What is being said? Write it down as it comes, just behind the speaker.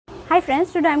Hi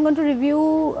friends, today I am going to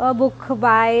review a book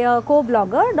by a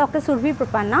co-blogger, Dr. Surabhi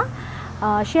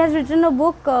Prapanna. She has written a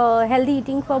book, Healthy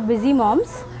Eating for Busy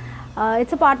Moms.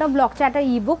 It's a part of Blog Chatter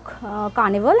ebook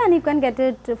Carnival, and you can get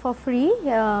it for free.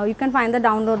 You can find the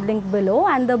download link below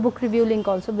and the book review link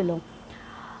also below.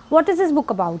 What is this book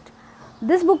about?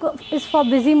 This book is for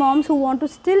busy moms who want to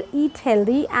still eat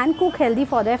healthy and cook healthy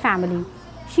for their family.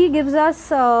 She gives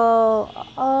us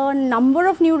a number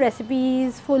of new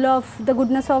recipes full of the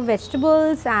goodness of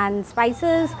vegetables and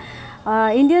spices,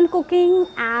 Indian cooking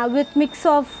with mix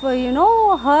of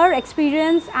her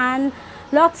experience and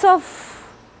lots of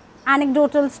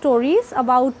anecdotal stories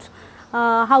about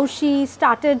how she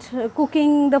started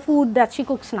cooking the food that she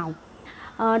cooks now.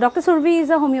 Dr. Surabhi is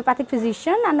a homeopathic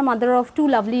physician and a mother of two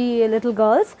lovely little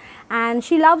girls, and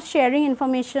she loves sharing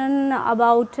information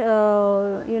about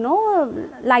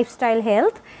lifestyle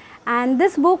health. And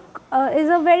this book is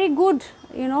a very good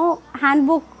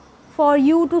handbook for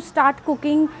you to start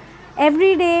cooking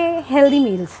everyday healthy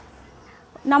meals.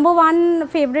 Number one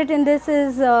favorite in this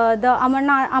is the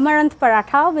Amaranth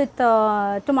paratha with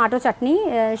tomato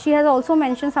chutney. She has also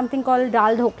mentioned something called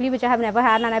dal dhokli, which I have never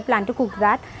had, and I plan to cook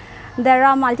that. There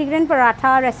are multigrain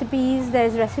paratha recipes, there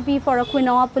is recipe for a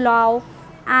quinoa pulao,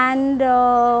 and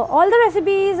all the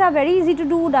recipes are very easy to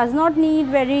do, does not need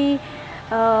very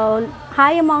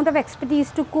high amount of expertise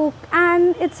to cook,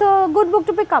 and it's a good book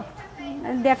to pick up.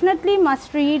 Definitely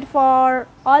must read for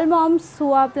all moms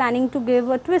who are planning to give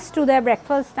a twist to their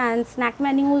breakfast and snack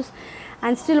menus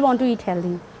and still want to eat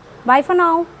healthy. Bye for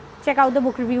now. Check out the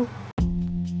book review.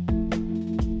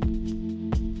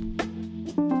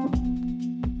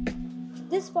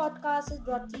 This podcast is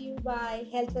brought to you by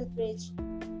Health Wealth Bridge,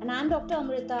 and I am Dr.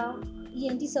 Amrita,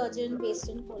 ENT surgeon based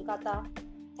in Kolkata.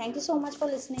 Thank you so much for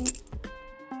listening.